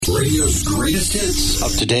Radio's greatest hits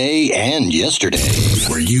of today and yesterday.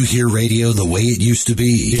 Where you hear radio the way it used to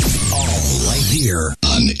be. It's all right here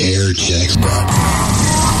on Air Check.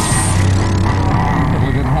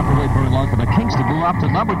 We didn't have to wait very long for the Kinks to go up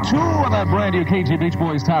to number 2 on that brand new KGB Beach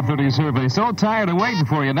Boys Top 30 survey. So tired of waiting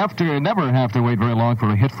for you. Never have to wait very long for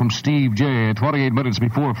a hit from Steve J. 28 minutes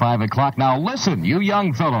before 5 o'clock. Now listen, you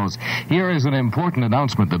young fellows. Here is an important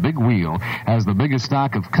announcement. The Big Wheel has the biggest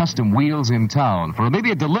stock of custom wheels in town for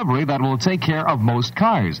immediate delivery that will take care of most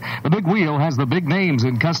cars. The Big Wheel has the big names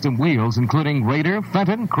in custom wheels, including Raider,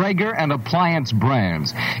 Fenton, Krager, and Appliance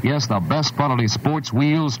brands. Yes, the best quality sports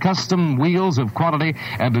wheels, custom wheels of quality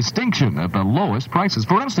and distinction at the lowest prices.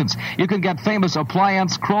 For instance, you can get famous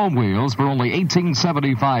Appliance chrome wheels for only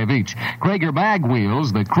 $18.75 each. Krager mag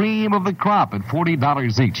wheels, the cream of the crop, at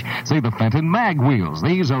 $40 each. See the Fenton mag wheels.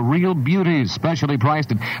 These are real beauties, specially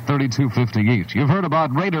priced at $32.50 each. You've heard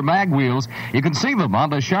about Raider mag wheels. You can see them on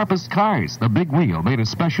the sharpest cars. The Big Wheel made a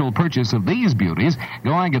special purchase of these beauties,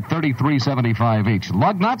 going at $33.75 each.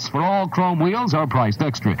 Lug nuts for all chrome wheels are priced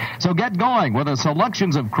extra. So get going with the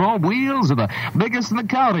selections of chrome wheels are the biggest in the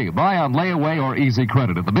county. Buy on layaway or easy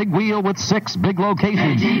credit at the Big Wheel with 6 big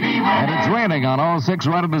locations. And it's raining on all 6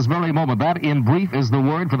 right at this very moment. That, in brief, is the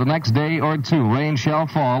word for the next day or 2. Rain shall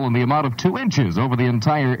fall in the amount of 2 inches over the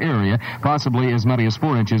entire area, possibly as many as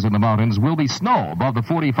 4 inches in the mountains. Will be snow above the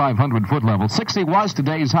 4,500-foot level. 60 was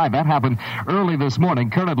today's high. That happened early this morning.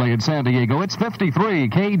 Currently in San Diego, it's 53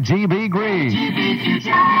 KGB Green. KGB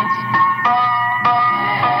Future Hits.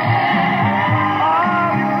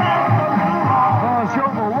 Show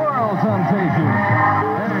the world sensation.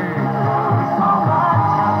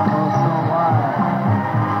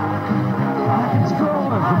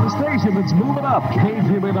 Station that's moving up.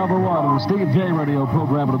 KGB number 1, the Steve J. radio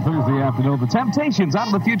program on a Thursday afternoon. The Temptations out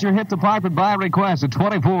of the future hit department by request at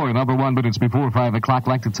 24, number 1 minutes before 5 o'clock.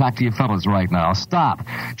 Like to talk to you fellas right now. Stop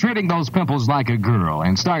treating those pimples like a girl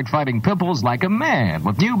and start fighting pimples like a man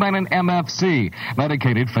with New Menin MFC,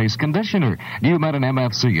 medicated face conditioner. New Menin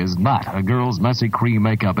MFC is not a girl's messy cream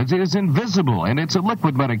makeup. It is invisible, and it's a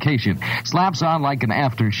liquid medication. Slaps on like an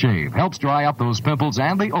aftershave. Helps dry up those pimples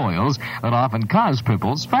and the oils that often cause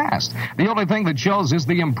pimples fast. The only thing that shows is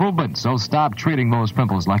the improvement, so stop treating those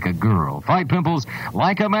pimples like a girl. Fight pimples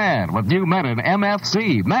like a man with New Menin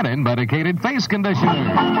MFC, Menin medicated face conditioner.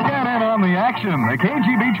 Get in on the action. The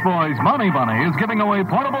KG Beach Boys Money Bunny is giving away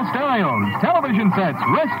portable stereos, television sets,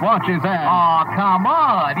 wristwatches, and... Oh, come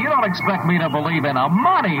on. You don't expect me to believe in a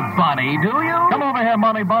money bunny, do you? Come over here,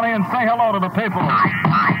 Money Bunny, and say hello to the people.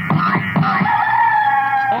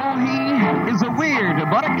 Oh, he is a weird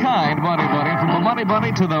but a kind Money Bunny. From the Money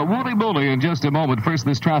Bunny to the Woolly Bully in just a moment. First,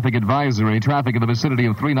 this traffic advisory. Traffic in the vicinity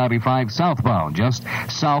of 395 southbound, just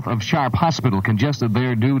south of Sharp Hospital. Congested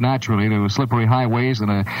there due naturally to slippery highways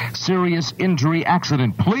and a serious injury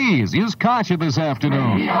accident. Please use caution this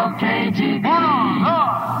afternoon. KGB. 1,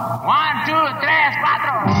 2, 3,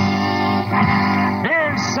 4.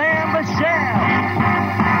 Here's Sam the Sham.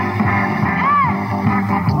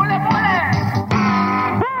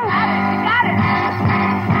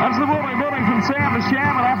 That's the Woolly Bully from Sam the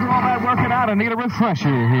Sham, and after all that working out, I need a refresher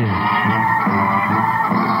here.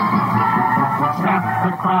 Snap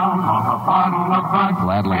the crown off a bottle of Bud.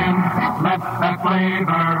 Gladly. And let that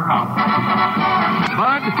flavor out.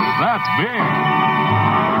 Bud, that's big.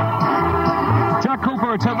 Chuck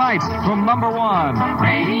Cooper tonight from number 1.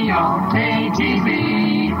 Radio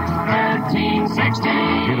KGB 1360.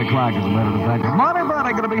 8 o'clock is a matter of fact. Money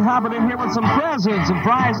Bunny going to be hopping in here with some presents and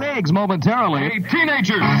prize eggs momentarily. Hey,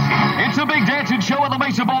 teenagers, it's a big dancing show at the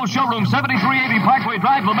Mesa Bowl Showroom, 7380 Parkway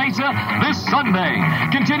Drive, La Mesa, this Sunday.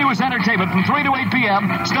 Continuous entertainment from 3 to 8 p.m.,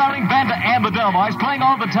 starring Banda and the Delmars, playing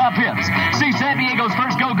all the top hits. See San Diego's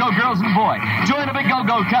first Go-Go Girls and Boy. Join a big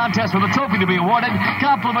Go-Go contest with a trophy to be awarded.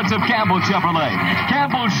 Compliments of Campbell Chevrolet.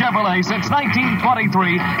 Campbell Chevrolet, since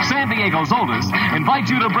 1923, San Diego's oldest, invite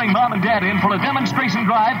you to bring Mom and Dad in for a demonstration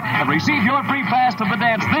drive and receive your free pass to the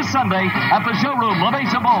dance this Sunday at the showroom, La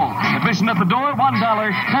Mesa Bowl. Admission at the door,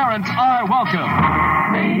 $1. Parents are welcome.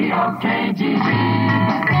 Radio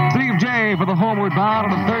KGB. Steve J. for the Homeward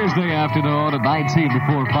Bound on a Thursday afternoon at 19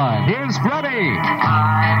 before 5. Here's Freddie.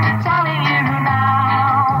 I'm telling you now.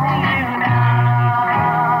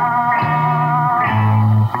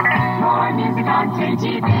 More music on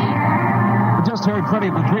KGB. We just heard Freddie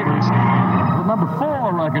the Tweeters, the number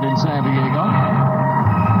 4 record in San Diego.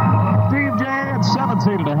 Steve J. at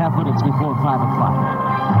 17 and a half minutes before 5 o'clock.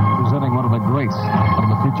 Presenting one of the greats of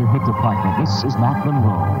the future hit department. This is Mac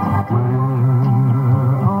Monroe.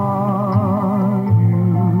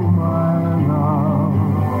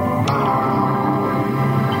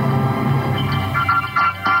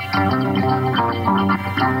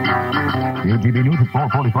 KGB News at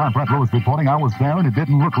 4:45. Fred Lewis reporting. I was there, and it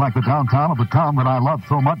didn't look like the downtown of the town that I love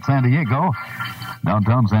so much, San Diego.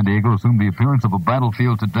 Downtown San Diego assumed the appearance of a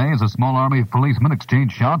battlefield today as a small army of policemen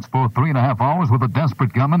exchanged shots for 3.5 hours with a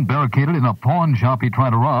desperate gunman barricaded in a pawn shop he tried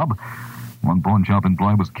to rob. One pawn shop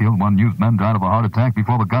employee was killed. One newsman died of a heart attack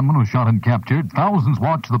before the gunman was shot and captured. Thousands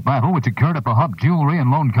watched the battle, which occurred at the Hub Jewelry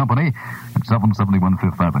and Loan Company at 771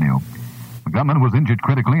 Fifth Avenue. The gunman was injured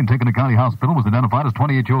critically and taken to county hospital, was identified as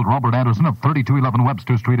 28-year-old Robert Anderson of 3211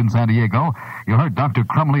 Webster Street in San Diego. You heard Dr.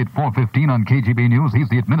 Crumley at 4:15 on KGB News. He's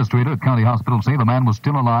the administrator at county hospital. Say the man was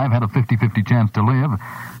still alive, had a 50-50 chance to live.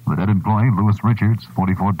 The dead employee, Lewis Richards,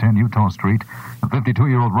 4410 Utah Street. The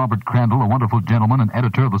 52-year-old Robert Crandall, a wonderful gentleman and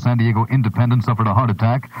editor of the San Diego Independent, suffered a heart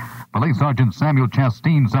attack. Police Sergeant Samuel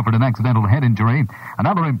Chasteen suffered an accidental head injury.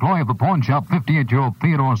 Another employee of the pawn shop, 58-year-old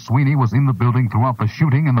Theodore Sweeney, was in the building throughout the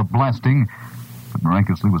shooting and the blasting, but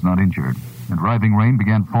miraculously was not injured. A driving rain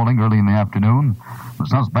began falling early in the afternoon. The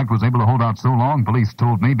suspect was able to hold out so long, police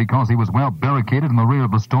told me, because he was well barricaded in the rear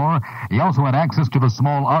of the store. He also had access to the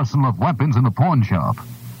small arsenal of weapons in the pawn shop.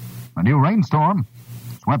 A new rainstorm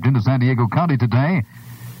swept into San Diego County today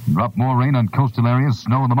and dropped more rain on coastal areas,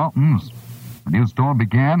 snow in the mountains. The new storm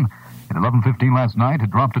began at 11:15 last night.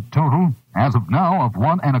 It dropped a total, as of now, of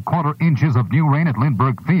 1.25 inches of new rain at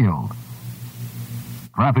Lindbergh Field.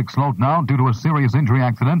 Traffic slowed down due to a serious injury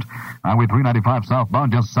accident. Highway 395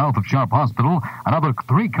 southbound, just south of Sharp Hospital. Another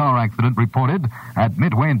 3-car accident reported at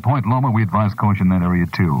Midway and Point Loma. We advise caution in that area,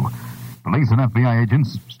 too. Police and FBI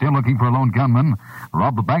agents still looking for a lone gunman.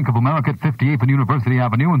 Robbed the Bank of America at 58th and University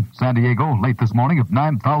Avenue in San Diego late this morning of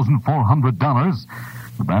 $9,400.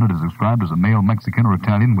 The bandit is described as a male Mexican or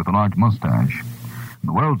Italian with a large mustache. In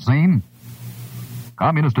the world scene,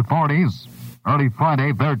 communist authorities, early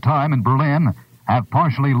Friday, their time in Berlin, have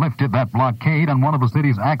partially lifted that blockade on one of the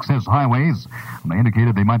city's access highways. They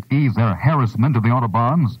indicated they might ease their harassment of the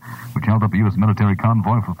Autobahns, which held up a U.S. military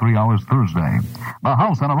convoy for 3 hours Thursday. The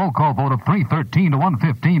House, on a roll call vote of 313 to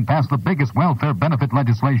 115, passed the biggest welfare benefit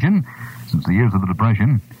legislation since the years of the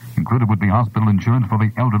Depression. Included would be hospital insurance for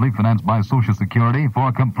the elderly, financed by Social Security. For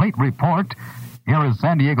a complete report, here is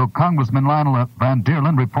San Diego Congressman Lionel Van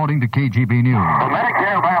Deerlin reporting to KGB News. The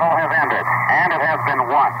Medicare battle has ended, and it has been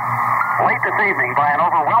won. Late this evening, by an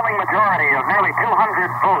overwhelming majority of nearly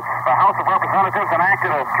 200 votes, the House of Representatives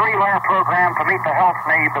enacted a 3-layer program to meet the health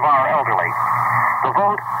needs of our elderly. The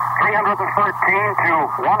vote, 313 to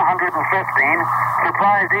 115,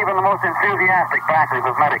 surprised even the most enthusiastic backers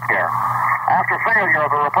of Medicare. After failure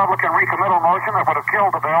of the Republican recommittal motion that would have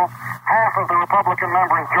killed the bill, half of the Republican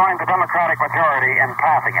members joined the Democratic majority in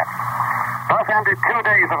passing it. Thus ended 2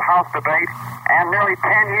 days of House debate and nearly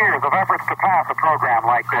 10 years of efforts to pass a program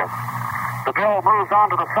like this. The bill moves on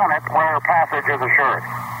to the Senate, where passage is assured.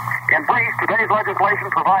 In brief, today's legislation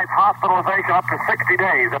provides hospitalization up to 60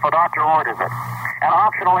 days if a doctor orders it. An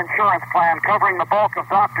optional insurance plan covering the bulk of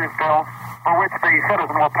doctors' bills, for which the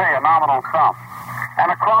citizen will pay a nominal sum. An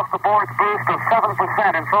across-the-board boost of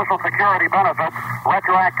 7% in Social Security benefits,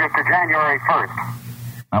 retroactive to January 1st.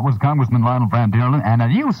 That was Congressman Lionel Van Deerlin, and a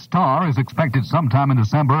new star is expected sometime in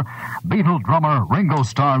December. Beatle drummer Ringo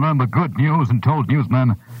Starr learned the good news and told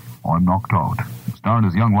newsmen, "I'm knocked out." Starr and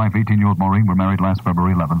his young wife, 18-year-old Maureen, were married last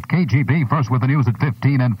February 11th. KGB first with the news at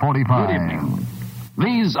 15 and 45. Good evening.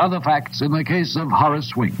 These are the facts in the case of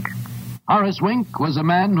Horace Wink. Horace Wink was a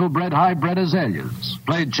man who bred hybrid azaleas,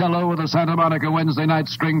 played cello with the Santa Monica Wednesday Night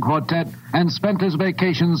String Quartet, and spent his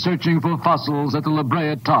vacations searching for fossils at the La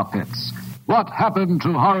Brea tar pits. What happened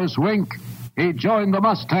to Horace Wink? He joined the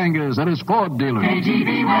Mustangers at his Ford dealer.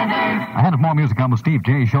 KGB weather. Ahead of more music on the Steve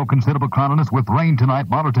J. Show, considerable cloudiness with rain tonight,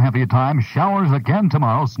 moderate to heavy at times. Showers again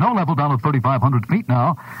tomorrow. Snow level down to 3,500 feet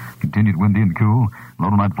now. Continued windy and cool. Low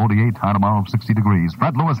tonight 48, high tomorrow 60 degrees.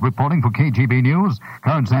 Fred Lewis reporting for KGB News.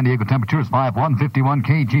 Current San Diego temperature is 5151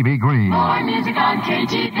 KGB Green. More music on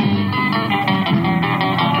KGB.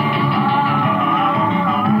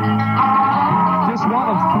 Just one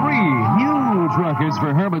of 3 huge records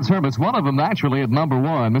for Herbert's. One of them naturally at number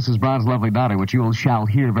 1. Mrs. Brown's Lovely Daughter, which you shall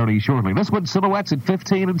hear very shortly. This one, Silhouettes at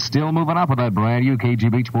 15 and still moving up with that brand new KG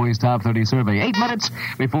Beach Boys Top 30 survey. 8 minutes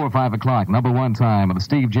before 5 o'clock. Number 1 time of the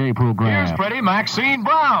Steve J. program. Here's pretty Maxine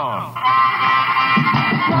Brown.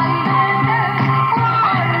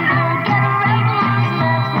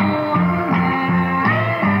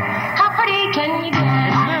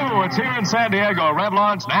 It's here in San Diego,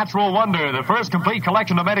 Revlon's Natural Wonder, the first complete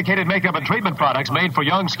collection of medicated makeup and treatment products made for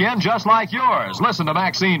young skin just like yours. Listen to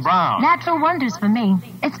Maxine Brown. Natural Wonders for me,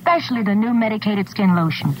 especially the new medicated skin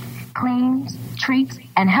lotion. cleans, treats,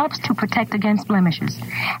 and helps to protect against blemishes.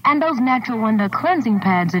 And those Natural Wonder cleansing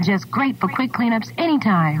pads are just great for quick cleanups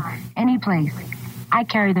anytime, any place. I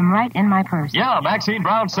carry them right in my purse. Yeah, Maxine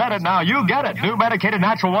Brown said it. Now you get it. New medicated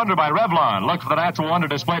Natural Wonder by Revlon. Look for the Natural Wonder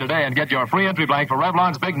display today and get your free entry blank for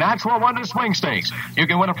Revlon's big Natural Wonder Swing Stakes. You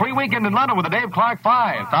can win a free weekend in London with the Dave Clark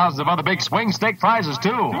 5. Thousands of other big swing stake prizes, too.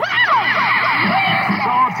 So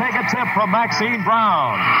take a tip from Maxine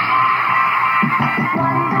Brown.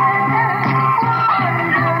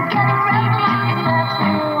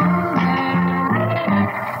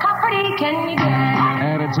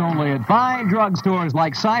 And it's only at fine drugstores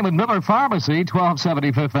like Simon Miller Pharmacy,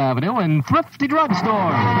 1270 Fifth Avenue, and thrifty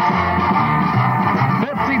drugstores.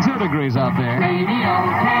 52 degrees out there.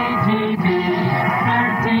 Radio KGB,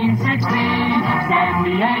 1360, San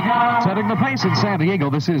Diego. Setting the pace in San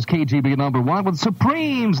Diego, this is KGB number 1 with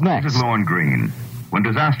Supremes next. This is Lorne Green. When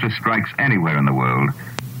disaster strikes anywhere in the world,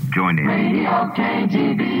 join in. Radio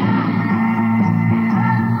KGB.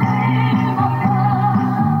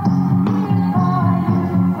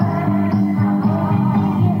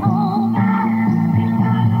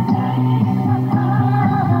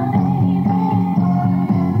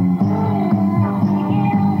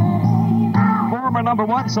 Number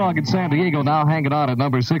 1 song in San Diego, now hanging on at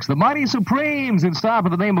number 6. The Mighty Supremes in Stop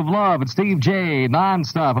in the Name of Love. It's Steve J.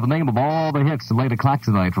 Non-stop in the name of all the hits to late o'clock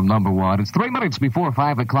tonight from number 1. It's 3 minutes before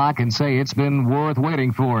 5 o'clock, and say it's been worth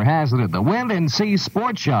waiting for, hasn't it? The Wind and Sea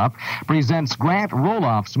Sports Shop presents Grant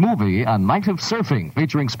Roloff's movie, A Night of Surfing,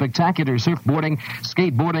 featuring spectacular surfboarding,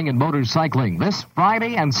 skateboarding, and motorcycling. This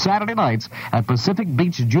Friday and Saturday nights at Pacific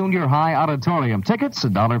Beach Junior High Auditorium. Tickets,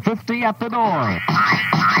 $1.50 at the door.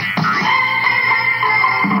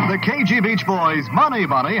 The KG Beach Boys' Money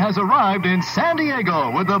Bunny has arrived in San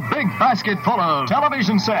Diego with a big basket full of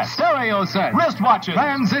Television sets, stereo sets, wristwatches,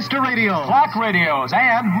 transistor radios, clock radios,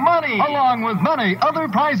 and money. along with many other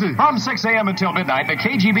prizes. From 6 a.m. until midnight, the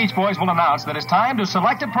KG Beach Boys will announce that it's time to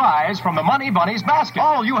select a prize from the Money Bunny's basket.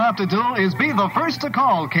 All you have to do is be the first to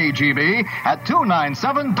call KGB at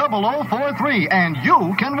 297-0043, and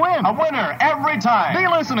you can win. A winner every time. Be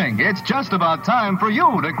listening. It's just about time for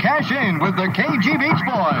you to cash in with the KG Beach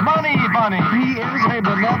Boys. Money Bunny. He is a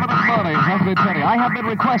benevolent bunny. Let me tell you, I have been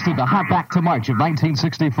requested to hop back to March of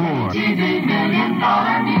 1964. KGB $1 million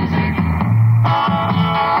music.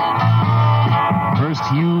 First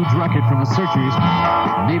huge record from the Searchers,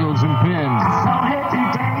 Needles and Pins.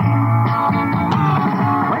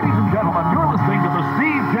 Ladies and gentlemen, you're listening to the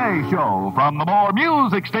Steve J. Show from the More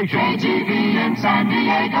Music Station. KGB in San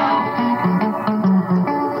Diego.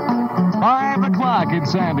 5 o'clock in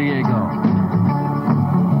San Diego.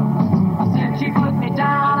 She put me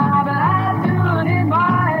down